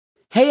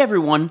Hey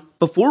everyone,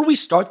 before we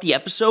start the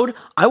episode,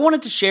 I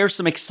wanted to share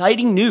some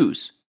exciting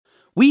news.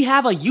 We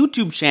have a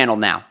YouTube channel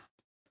now.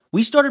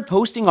 We started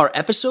posting our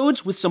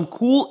episodes with some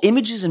cool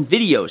images and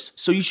videos,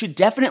 so you should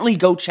definitely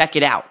go check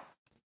it out.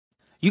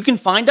 You can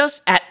find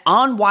us at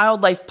On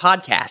Wildlife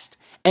Podcast,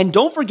 and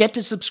don't forget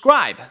to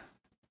subscribe.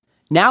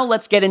 Now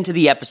let's get into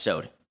the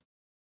episode.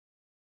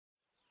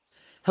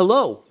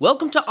 Hello,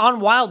 welcome to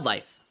On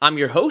Wildlife. I'm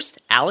your host,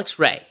 Alex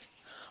Ray.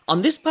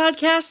 On this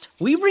podcast,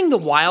 we bring the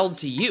wild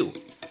to you.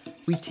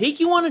 We take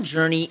you on a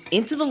journey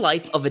into the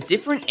life of a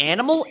different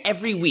animal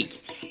every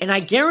week, and I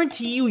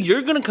guarantee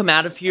you're going to come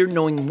out of here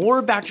knowing more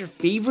about your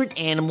favorite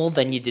animal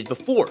than you did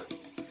before.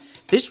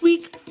 This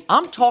week,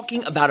 I'm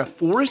talking about a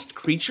forest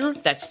creature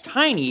that's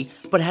tiny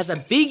but has a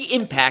big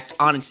impact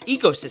on its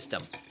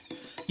ecosystem.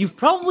 You've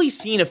probably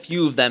seen a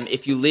few of them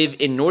if you live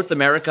in North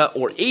America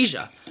or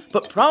Asia,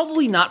 but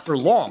probably not for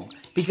long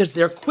because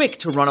they're quick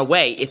to run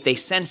away if they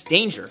sense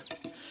danger.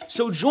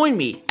 So join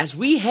me as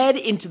we head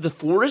into the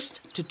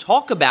forest to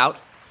talk about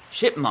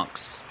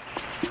chipmunks.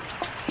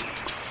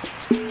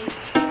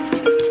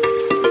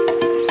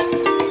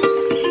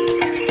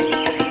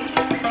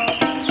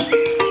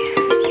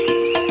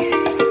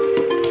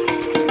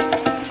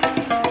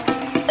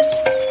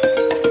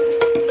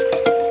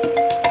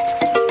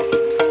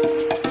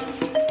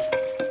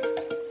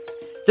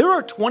 There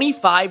are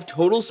 25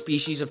 total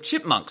species of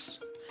chipmunks,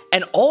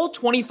 and all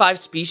 25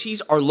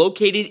 species are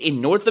located in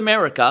North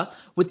America,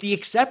 with the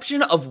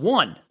exception of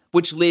one,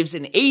 which lives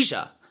in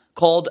Asia,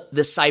 called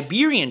the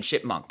Siberian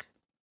chipmunk.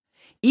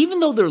 Even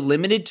though they're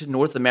limited to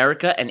North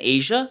America and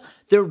Asia,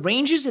 their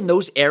ranges in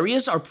those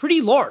areas are pretty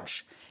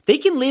large. They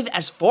can live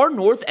as far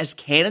north as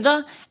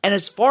Canada and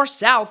as far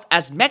south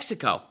as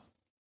Mexico.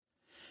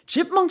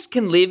 Chipmunks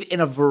can live in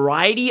a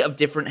variety of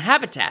different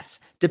habitats,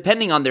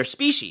 depending on their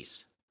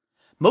species.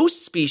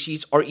 Most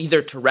species are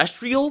either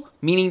terrestrial,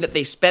 meaning that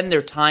they spend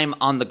their time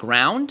on the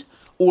ground,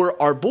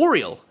 or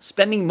arboreal,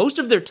 spending most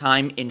of their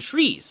time in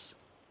trees.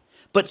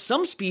 But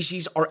some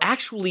species are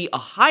actually a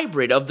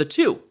hybrid of the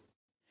two.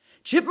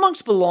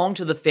 Chipmunks belong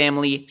to the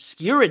family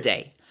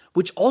Sciuridae,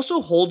 which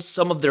also holds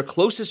some of their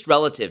closest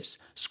relatives,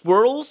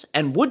 squirrels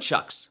and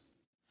woodchucks.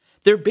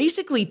 They're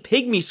basically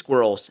pygmy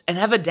squirrels and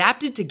have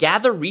adapted to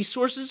gather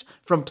resources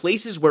from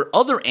places where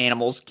other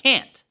animals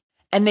can't.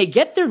 And they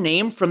get their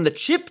name from the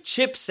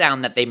chip-chip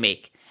sound that they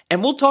make,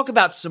 and we'll talk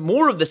about some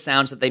more of the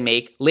sounds that they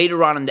make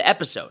later on in the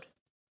episode.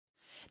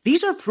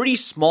 These are pretty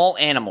small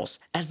animals,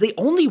 as they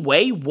only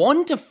weigh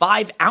 1 to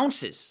 5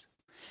 ounces.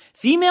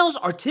 Females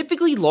are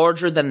typically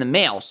larger than the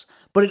males,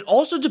 but it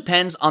also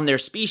depends on their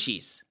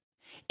species.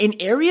 In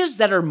areas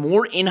that are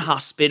more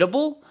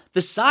inhospitable,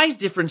 the size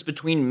difference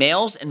between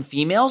males and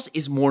females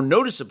is more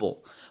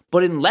noticeable,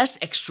 but in less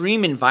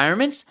extreme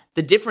environments,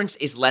 the difference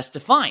is less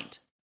defined.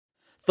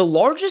 The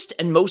largest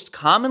and most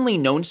commonly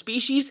known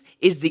species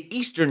is the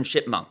eastern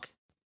chipmunk.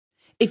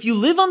 If you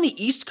live on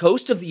the east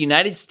coast of the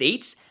United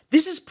States,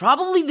 this is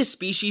probably the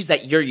species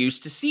that you're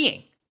used to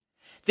seeing.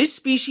 This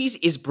species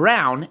is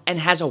brown and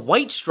has a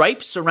white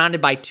stripe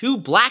surrounded by 2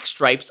 black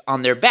stripes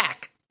on their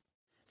back.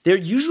 They're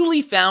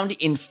usually found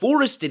in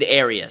forested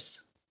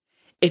areas.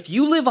 If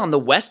you live on the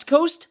west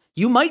coast,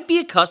 you might be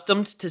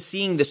accustomed to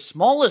seeing the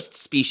smallest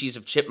species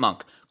of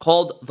chipmunk,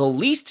 called the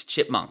least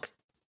chipmunk.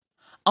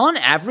 On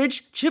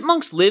average,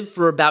 chipmunks live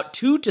for about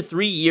 2 to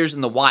 3 years in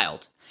the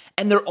wild,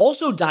 and they're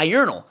also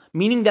diurnal,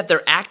 meaning that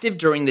they're active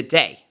during the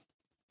day.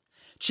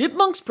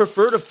 Chipmunks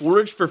prefer to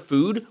forage for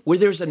food where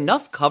there's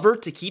enough cover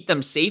to keep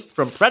them safe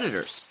from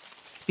predators.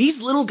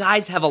 These little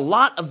guys have a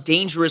lot of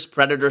dangerous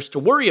predators to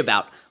worry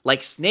about,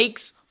 like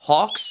snakes,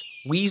 hawks,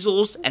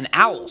 weasels, and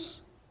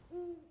owls.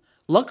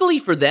 Luckily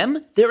for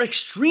them, they're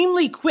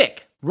extremely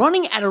quick,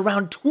 running at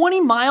around 20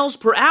 miles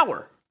per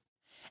hour.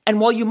 And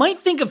while you might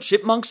think of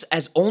chipmunks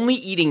as only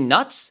eating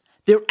nuts,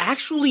 they're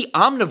actually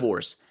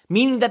omnivores,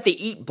 meaning that they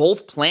eat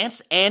both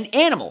plants and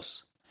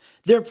animals.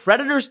 They're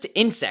predators to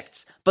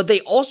insects, but they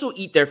also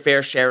eat their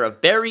fair share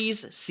of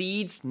berries,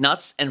 seeds,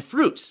 nuts, and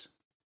fruits.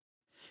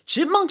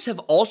 Chipmunks have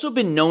also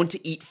been known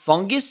to eat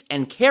fungus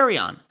and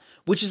carrion,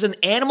 which is an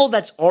animal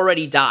that's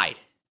already died.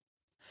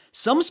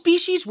 Some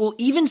species will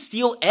even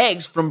steal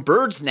eggs from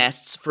birds'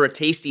 nests for a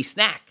tasty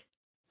snack.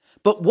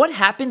 But what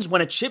happens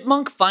when a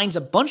chipmunk finds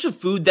a bunch of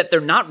food that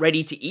they're not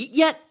ready to eat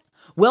yet?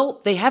 Well,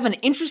 they have an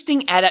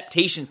interesting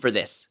adaptation for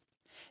this.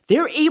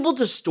 They're able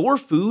to store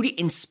food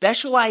in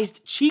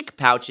specialized cheek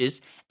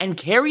pouches and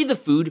carry the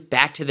food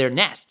back to their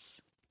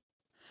nests.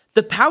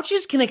 The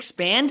pouches can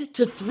expand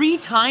to 3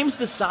 times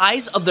the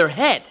size of their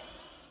head.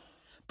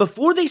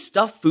 Before they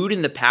stuff food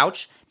in the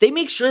pouch, they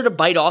make sure to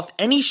bite off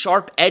any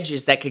sharp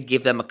edges that could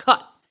give them a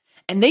cut.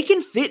 And they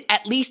can fit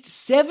at least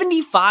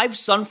 75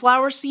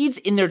 sunflower seeds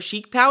in their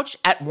cheek pouch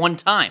at one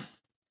time.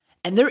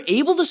 And they're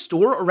able to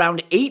store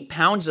around 8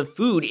 pounds of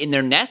food in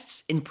their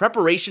nests in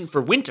preparation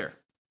for winter.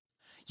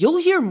 You'll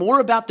hear more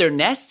about their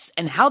nests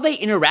and how they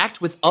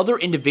interact with other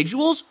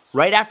individuals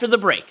right after the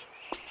break.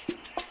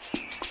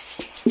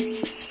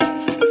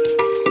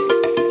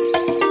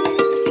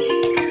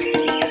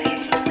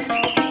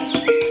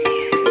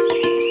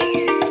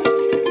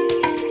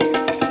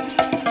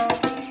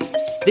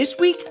 This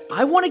week,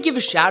 I want to give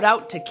a shout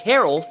out to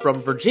Carol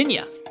from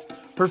Virginia.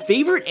 Her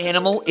favorite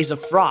animal is a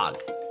frog.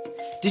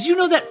 Did you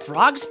know that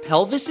frogs'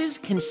 pelvises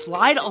can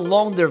slide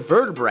along their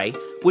vertebrae,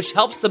 which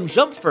helps them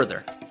jump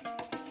further?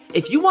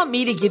 If you want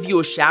me to give you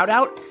a shout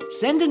out,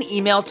 send an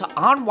email to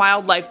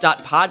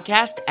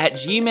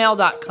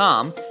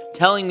onwildlife.podcast@gmail.com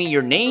telling me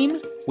your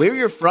name, where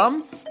you're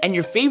from, and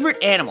your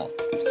favorite animal.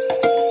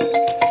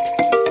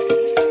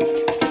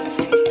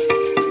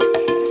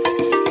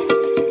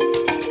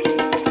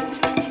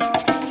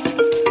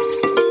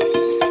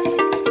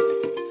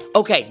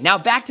 Okay, now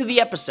back to the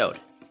episode.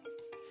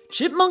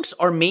 Chipmunks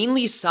are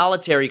mainly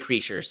solitary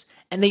creatures,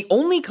 and they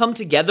only come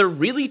together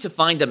really to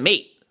find a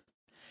mate.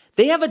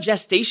 They have a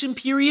gestation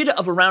period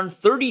of around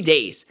 30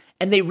 days,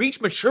 and they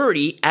reach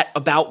maturity at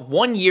about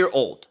 1 year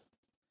old.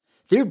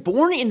 They're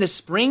born in the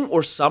spring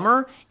or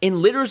summer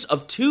in litters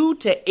of 2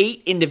 to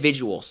 8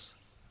 individuals.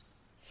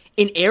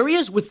 In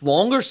areas with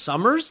longer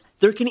summers,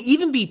 there can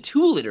even be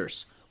 2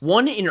 litters,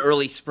 one in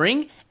early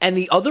spring and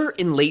the other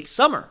in late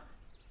summer.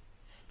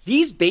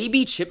 These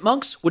baby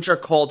chipmunks, which are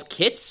called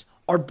kits,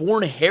 are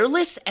born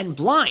hairless and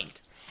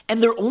blind,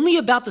 and they're only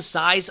about the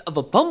size of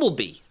a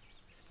bumblebee.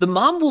 The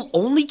mom will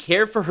only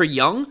care for her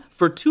young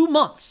for 2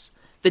 months.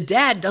 The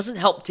dad doesn't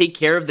help take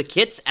care of the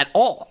kits at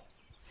all.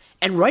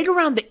 And right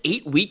around the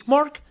 8-week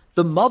mark,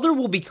 the mother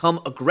will become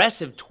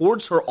aggressive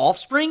towards her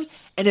offspring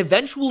and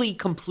eventually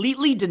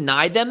completely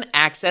deny them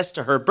access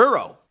to her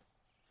burrow.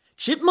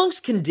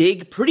 Chipmunks can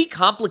dig pretty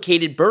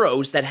complicated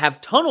burrows that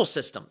have tunnel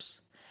systems.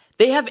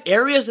 They have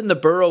areas in the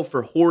burrow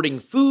for hoarding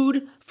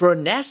food, for a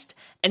nest,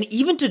 and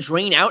even to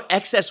drain out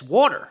excess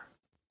water.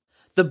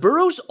 The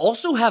burrows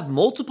also have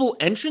multiple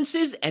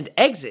entrances and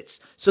exits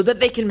so that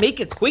they can make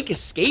a quick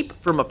escape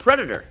from a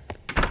predator.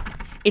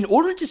 In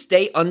order to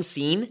stay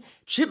unseen,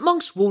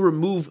 chipmunks will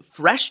remove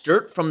fresh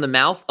dirt from the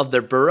mouth of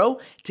their burrow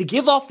to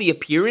give off the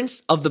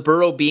appearance of the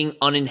burrow being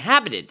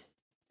uninhabited.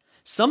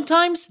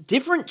 Sometimes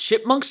different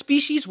chipmunk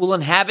species will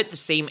inhabit the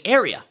same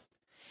area.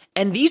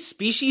 And these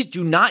species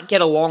do not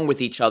get along with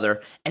each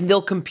other, and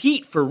they'll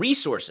compete for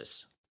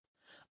resources.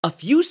 A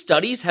few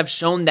studies have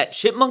shown that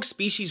chipmunk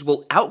species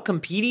will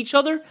outcompete each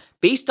other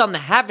based on the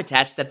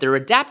habitats that they're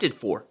adapted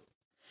for.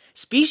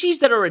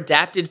 Species that are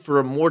adapted for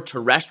a more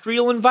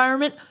terrestrial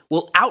environment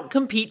will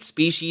outcompete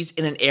species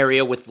in an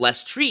area with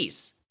less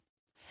trees.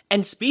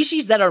 And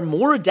species that are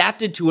more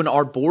adapted to an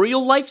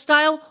arboreal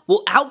lifestyle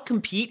will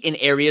outcompete in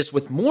areas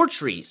with more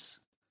trees.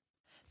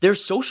 Their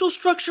social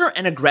structure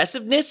and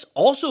aggressiveness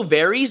also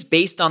varies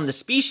based on the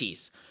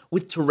species,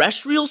 with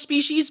terrestrial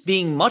species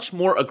being much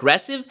more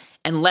aggressive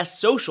and less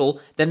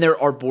social than their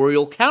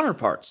arboreal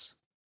counterparts.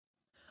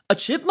 A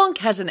chipmunk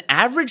has an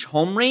average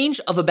home range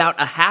of about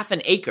a half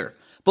an acre,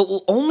 but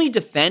will only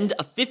defend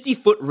a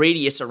 50-foot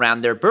radius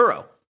around their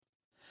burrow.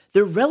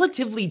 They're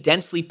relatively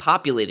densely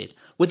populated,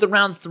 with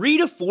around 3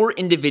 to 4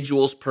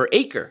 individuals per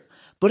acre,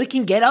 but it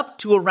can get up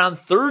to around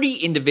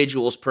 30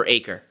 individuals per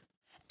acre.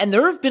 And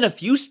there have been a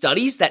few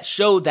studies that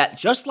show that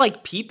just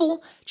like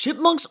people,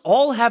 chipmunks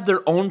all have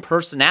their own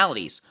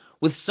personalities,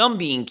 with some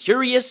being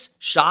curious,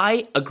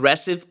 shy,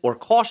 aggressive, or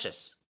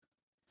cautious.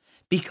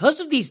 Because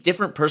of these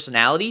different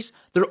personalities,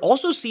 there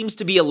also seems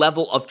to be a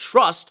level of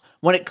trust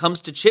when it comes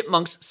to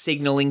chipmunks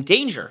signaling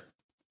danger.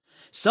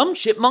 Some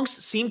chipmunks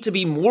seem to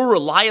be more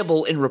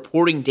reliable in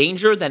reporting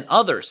danger than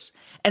others,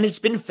 and it's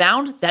been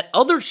found that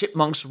other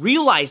chipmunks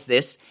realize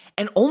this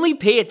and only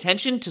pay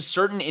attention to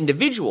certain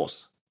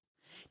individuals.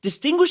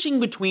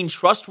 Distinguishing between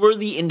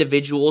trustworthy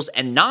individuals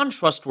and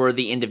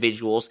non-trustworthy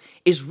individuals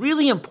is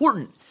really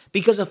important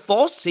because a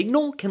false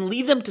signal can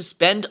lead them to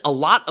spend a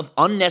lot of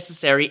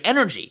unnecessary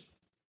energy.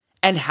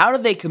 And how do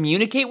they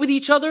communicate with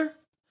each other?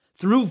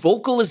 Through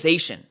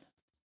vocalization.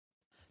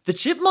 The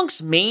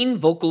chipmunk's main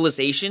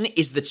vocalization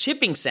is the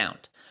chipping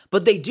sound,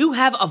 but they do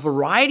have a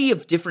variety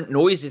of different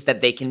noises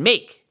that they can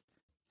make.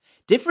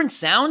 Different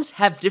sounds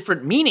have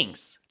different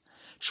meanings.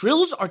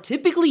 Trills are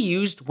typically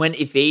used when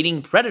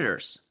evading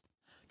predators.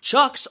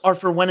 Chucks are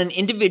for when an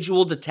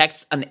individual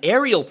detects an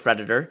aerial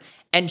predator,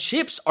 and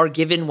chips are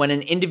given when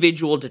an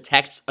individual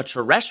detects a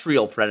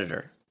terrestrial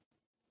predator.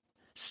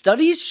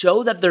 Studies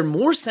show that they're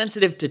more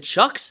sensitive to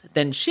chucks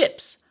than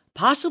chips,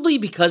 possibly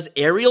because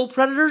aerial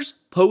predators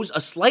pose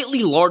a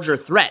slightly larger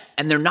threat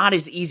and they're not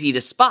as easy to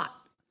spot.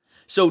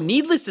 So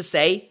needless to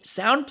say,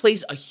 sound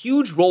plays a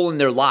huge role in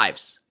their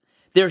lives.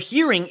 Their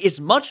hearing is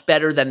much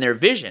better than their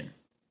vision.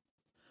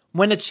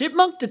 When a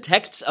chipmunk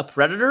detects a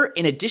predator,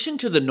 in addition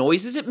to the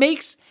noises it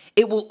makes,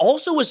 it will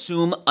also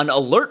assume an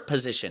alert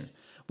position,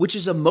 which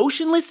is a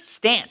motionless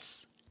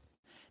stance.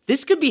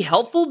 This could be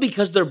helpful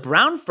because their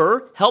brown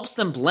fur helps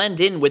them blend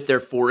in with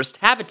their forest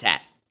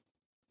habitat.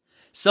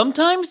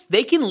 Sometimes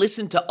they can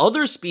listen to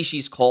other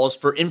species' calls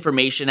for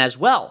information as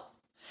well.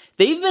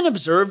 They've been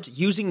observed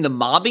using the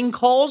mobbing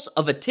calls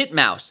of a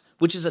titmouse,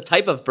 which is a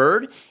type of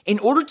bird, in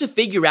order to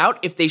figure out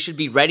if they should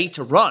be ready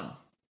to run.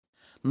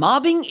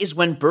 Mobbing is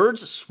when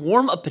birds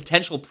swarm a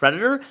potential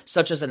predator,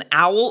 such as an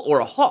owl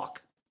or a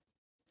hawk.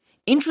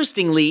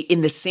 Interestingly,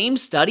 in the same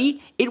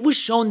study, it was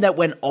shown that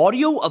when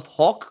audio of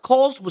hawk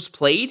calls was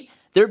played,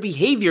 their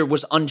behavior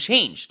was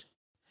unchanged.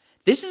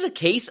 This is a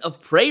case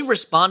of prey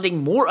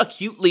responding more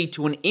acutely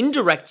to an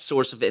indirect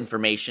source of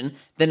information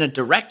than a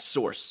direct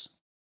source.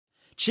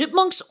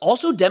 Chipmunks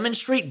also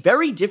demonstrate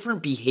very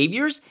different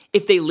behaviors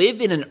if they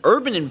live in an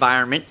urban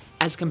environment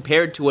as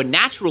compared to a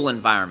natural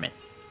environment.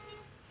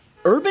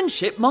 Urban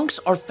chipmunks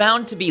are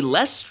found to be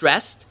less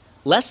stressed,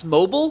 less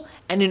mobile,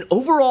 and in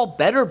overall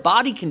better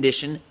body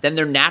condition than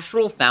their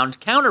natural found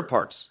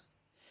counterparts.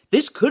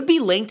 This could be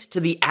linked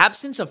to the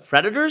absence of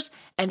predators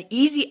and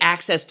easy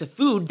access to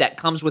food that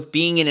comes with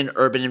being in an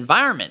urban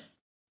environment.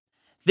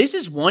 This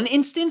is one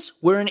instance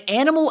where an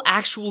animal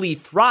actually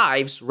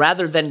thrives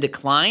rather than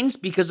declines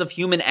because of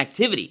human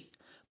activity,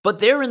 but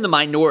they're in the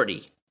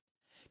minority.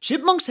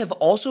 Chipmunks have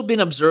also been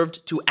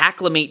observed to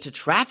acclimate to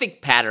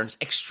traffic patterns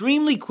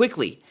extremely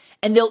quickly,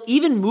 and they'll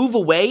even move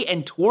away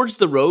and towards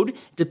the road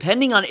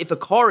depending on if a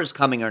car is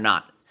coming or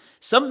not,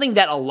 something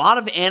that a lot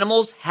of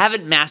animals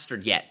haven't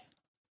mastered yet.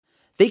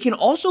 They can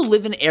also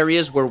live in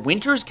areas where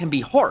winters can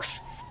be harsh,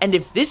 and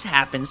if this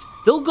happens,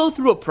 they'll go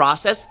through a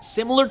process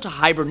similar to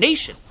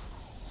hibernation.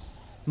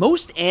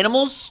 Most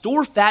animals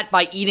store fat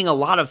by eating a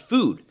lot of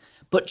food,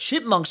 but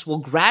chipmunks will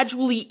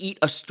gradually eat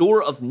a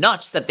store of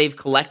nuts that they've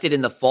collected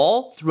in the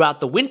fall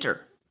throughout the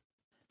winter.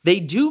 They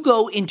do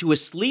go into a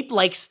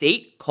sleep-like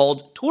state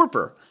called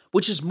torpor,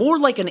 which is more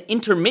like an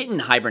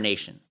intermittent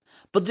hibernation,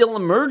 but they'll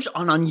emerge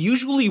on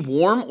unusually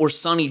warm or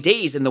sunny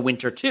days in the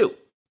winter too.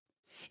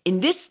 In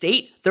this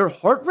state, their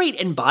heart rate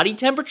and body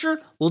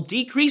temperature will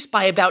decrease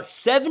by about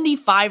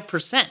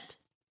 75%.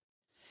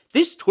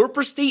 This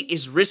torpor state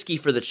is risky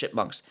for the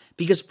chipmunks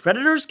because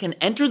predators can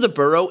enter the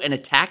burrow and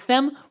attack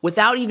them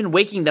without even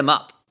waking them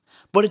up,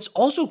 but it's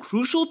also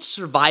crucial to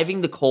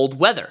surviving the cold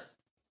weather.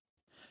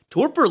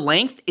 Torpor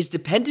length is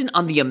dependent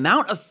on the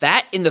amount of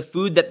fat in the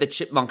food that the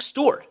chipmunk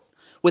stored,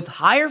 with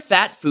higher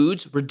fat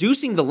foods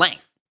reducing the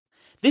length.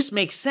 This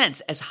makes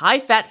sense as high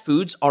fat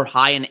foods are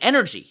high in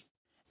energy,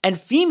 and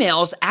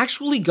females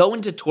actually go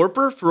into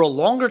torpor for a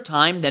longer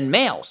time than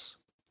males.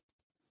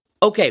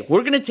 Okay,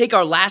 we're going to take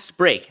our last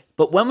break,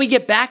 but when we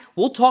get back,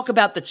 we'll talk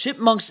about the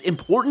chipmunk's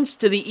importance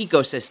to the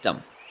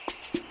ecosystem.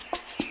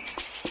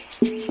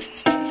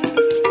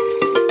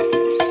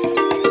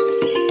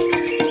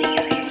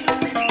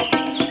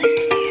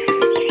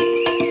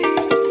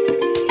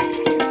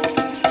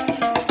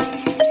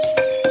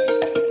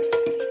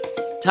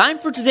 Time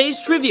for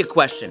today's trivia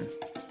question.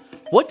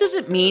 What does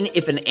it mean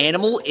if an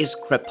animal is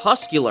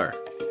crepuscular?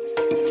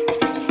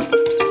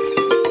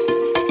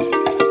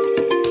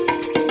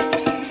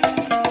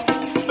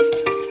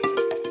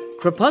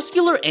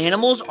 Crepuscular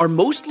animals are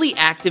mostly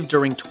active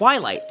during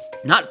twilight,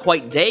 not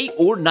quite day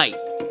or night.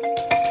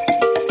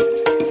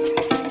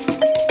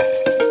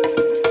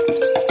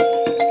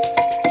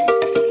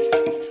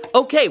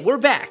 Okay, we're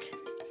back.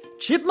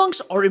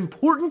 Chipmunks are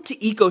important to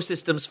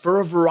ecosystems for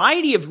a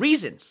variety of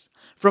reasons,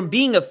 from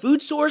being a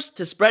food source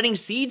to spreading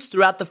seeds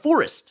throughout the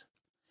forest.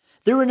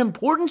 They're an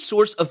important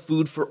source of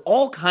food for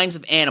all kinds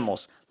of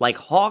animals, like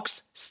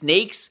hawks,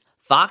 snakes,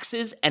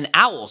 foxes, and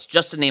owls,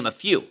 just to name a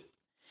few.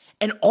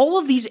 And all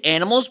of these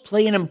animals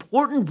play an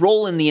important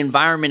role in the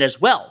environment as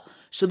well,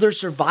 so their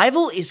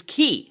survival is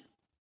key.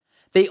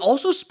 They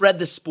also spread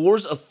the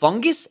spores of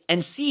fungus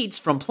and seeds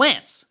from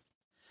plants.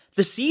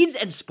 The seeds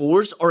and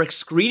spores are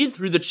excreted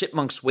through the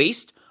chipmunk's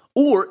waste,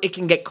 or it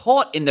can get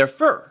caught in their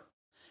fur.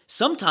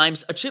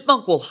 Sometimes a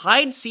chipmunk will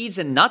hide seeds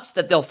and nuts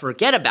that they'll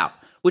forget about,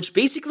 which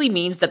basically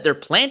means that they're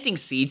planting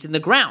seeds in the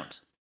ground.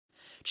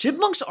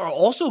 Chipmunks are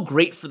also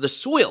great for the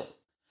soil.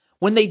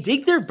 When they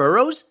dig their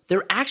burrows,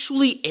 they're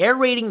actually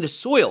aerating the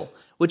soil,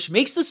 which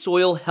makes the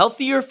soil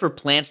healthier for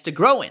plants to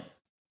grow in.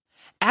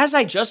 As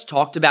I just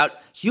talked about,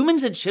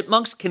 humans and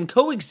chipmunks can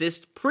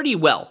coexist pretty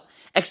well,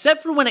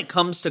 except for when it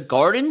comes to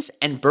gardens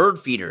and bird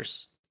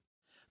feeders.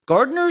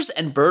 Gardeners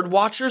and bird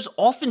watchers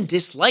often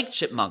dislike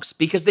chipmunks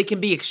because they can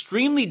be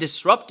extremely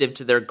disruptive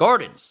to their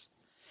gardens.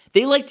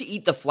 They like to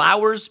eat the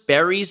flowers,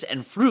 berries,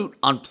 and fruit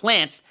on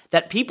plants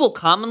that people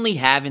commonly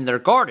have in their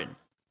garden.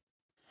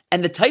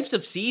 And the types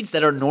of seeds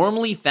that are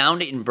normally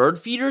found in bird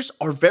feeders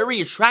are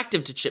very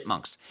attractive to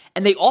chipmunks,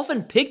 and they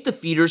often pick the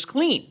feeders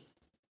clean.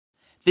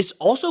 This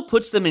also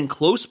puts them in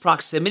close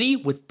proximity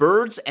with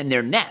birds and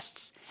their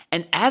nests,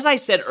 and as I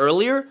said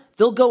earlier,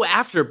 they'll go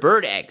after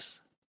bird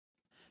eggs.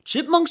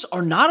 Chipmunks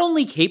are not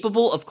only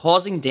capable of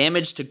causing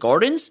damage to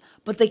gardens,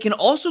 but they can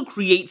also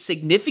create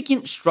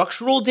significant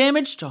structural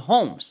damage to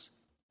homes.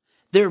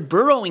 Their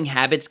burrowing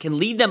habits can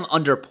lead them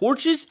under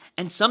porches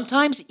and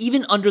sometimes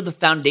even under the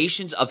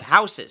foundations of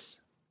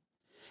houses.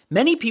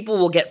 Many people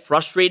will get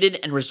frustrated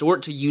and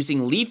resort to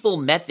using lethal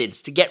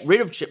methods to get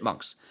rid of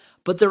chipmunks,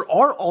 but there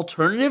are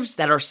alternatives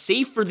that are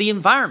safe for the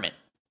environment.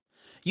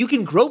 You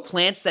can grow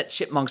plants that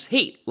chipmunks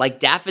hate, like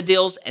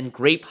daffodils and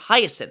grape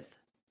hyacinth.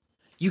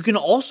 You can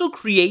also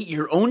create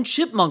your own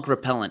chipmunk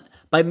repellent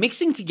by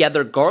mixing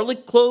together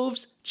garlic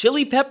cloves,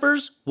 chili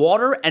peppers,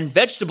 water, and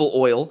vegetable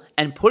oil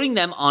and putting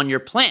them on your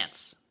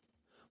plants.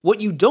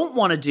 What you don't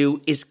want to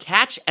do is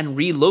catch and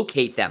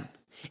relocate them.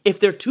 If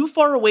they're too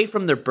far away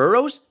from their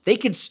burrows, they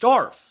could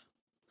starve.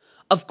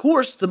 Of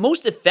course, the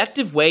most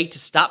effective way to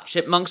stop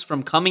chipmunks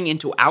from coming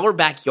into our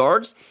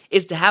backyards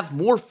is to have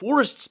more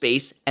forest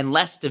space and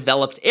less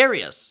developed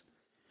areas.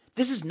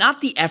 This is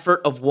not the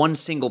effort of one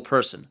single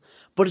person,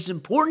 but it's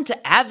important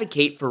to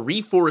advocate for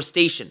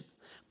reforestation,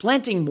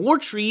 planting more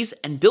trees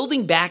and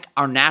building back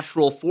our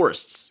natural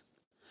forests.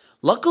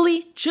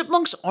 Luckily,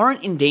 chipmunks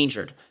aren't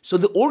endangered, so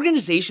the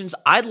organizations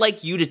I'd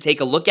like you to take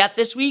a look at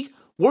this week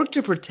work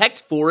to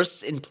protect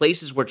forests in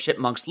places where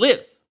chipmunks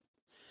live.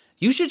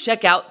 You should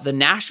check out the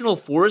National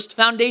Forest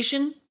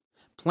Foundation,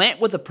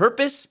 Plant with a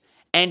Purpose,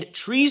 and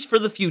Trees for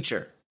the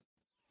Future.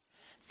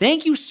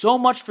 Thank you so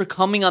much for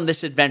coming on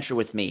this adventure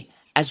with me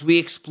as we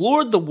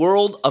explored the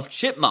world of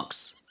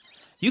chipmunks.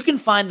 You can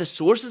find the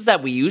sources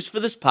that we use for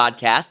this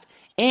podcast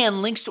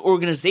and links to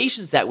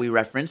organizations that we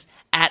reference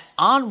at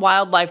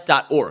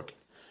onwildlife.org.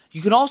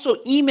 You can also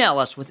email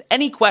us with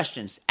any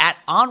questions at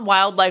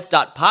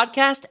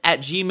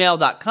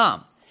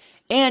onwildlife.podcast@gmail.com.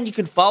 And you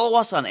can follow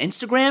us on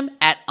Instagram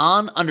at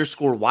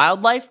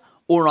 @on_wildlife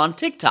or on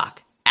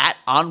TikTok at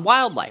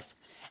 @onwildlife.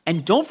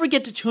 And don't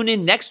forget to tune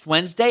in next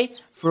Wednesday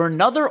for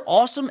another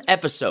awesome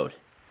episode.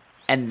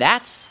 And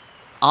that's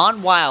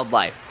On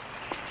Wildlife.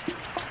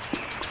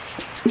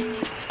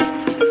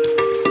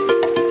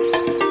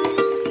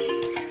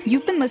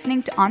 You've been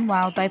listening to On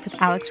Wildlife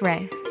with Alex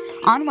Ray.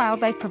 On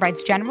Wildlife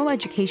provides general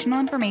educational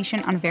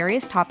information on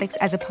various topics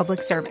as a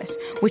public service,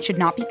 which should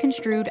not be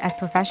construed as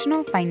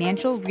professional,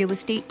 financial, real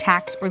estate,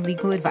 tax, or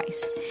legal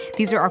advice.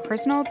 These are our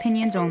personal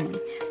opinions only.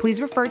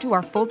 Please refer to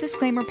our full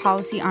disclaimer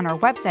policy on our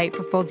website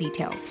for full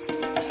details.